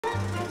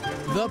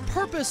The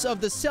purpose of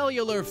the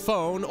cellular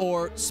phone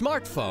or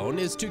smartphone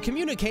is to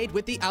communicate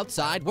with the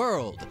outside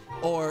world,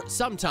 or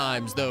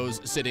sometimes those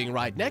sitting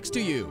right next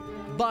to you.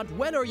 But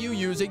when are you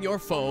using your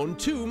phone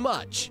too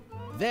much?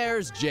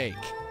 There's Jake.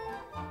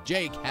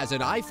 Jake has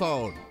an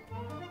iPhone,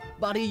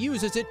 but he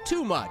uses it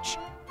too much.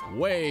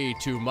 Way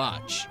too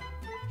much.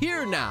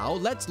 Here now,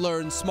 let's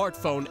learn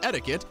smartphone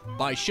etiquette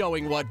by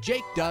showing what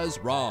Jake does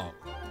wrong.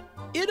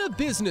 In a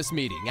business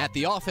meeting at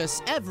the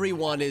office,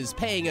 everyone is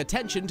paying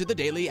attention to the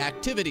daily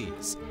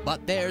activities.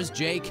 But there's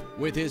Jake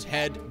with his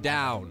head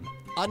down.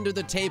 Under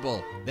the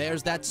table,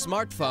 there's that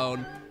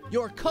smartphone.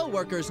 Your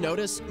coworkers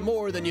notice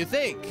more than you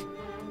think.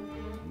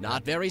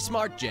 Not very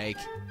smart, Jake.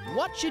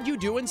 What should you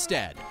do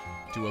instead?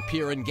 To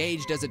appear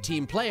engaged as a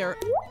team player,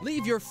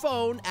 leave your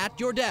phone at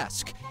your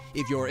desk.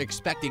 If you're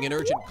expecting an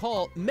urgent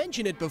call,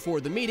 mention it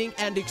before the meeting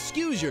and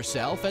excuse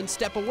yourself and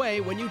step away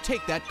when you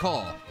take that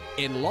call.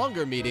 In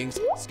longer meetings,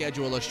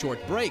 schedule a short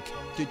break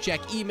to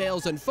check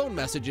emails and phone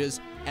messages,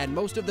 and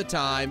most of the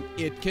time,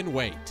 it can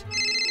wait.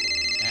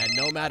 And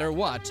no matter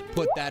what,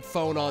 put that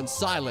phone on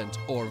silent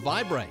or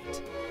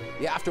vibrate.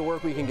 Yeah, after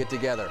work we can get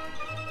together.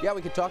 Yeah,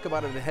 we could talk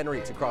about it at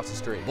Henry's across the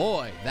street.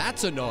 Boy,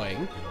 that's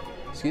annoying.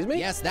 Excuse me?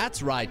 Yes,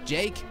 that's right,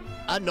 Jake.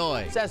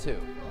 Annoying. Says who?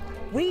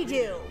 We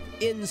do.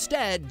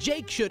 Instead,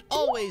 Jake should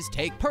always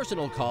take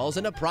personal calls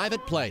in a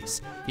private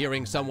place.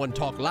 Hearing someone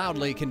talk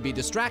loudly can be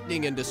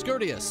distracting and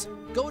discourteous.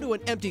 Go to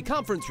an empty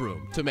conference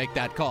room to make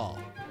that call.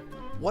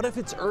 What if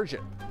it's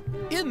urgent?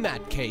 In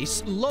that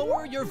case,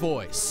 lower your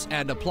voice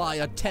and apply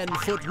a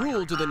 10-foot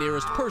rule to the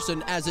nearest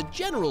person as a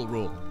general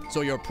rule, so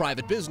your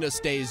private business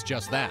stays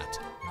just that,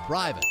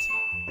 private.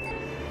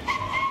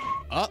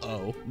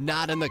 Uh-oh,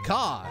 not in the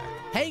car.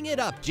 Hang it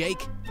up,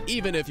 Jake,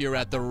 even if you're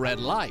at the red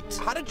light.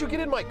 How did you get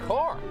in my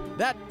car?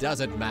 That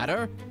doesn't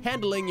matter.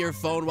 Handling your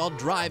phone while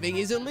driving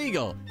is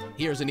illegal.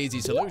 Here's an easy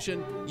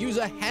solution. Use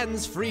a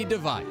hands-free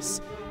device.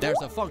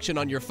 There's a function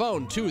on your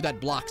phone, too, that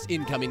blocks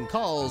incoming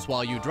calls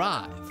while you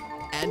drive.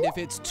 And if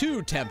it's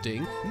too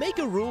tempting, make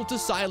a rule to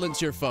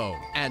silence your phone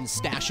and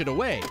stash it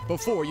away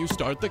before you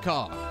start the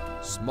car.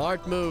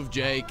 Smart move,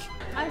 Jake.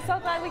 I'm so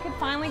glad we could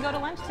finally go to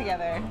lunch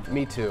together.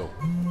 Me too.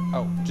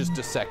 Oh, just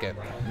a second.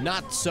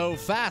 Not so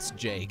fast,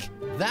 Jake.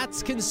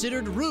 That's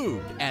considered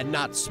rude and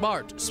not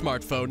smart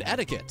smartphone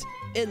etiquette.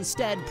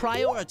 Instead,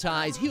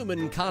 prioritize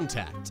human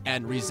contact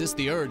and resist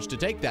the urge to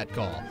take that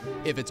call.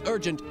 If it's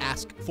urgent,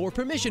 ask for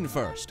permission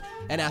first.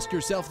 And ask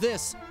yourself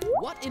this: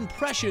 what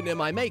impression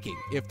am I making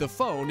if the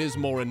phone is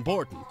more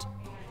important?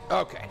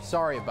 Okay,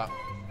 sorry about...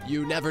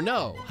 You never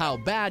know how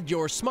bad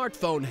your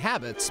smartphone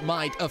habits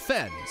might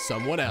offend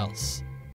someone else.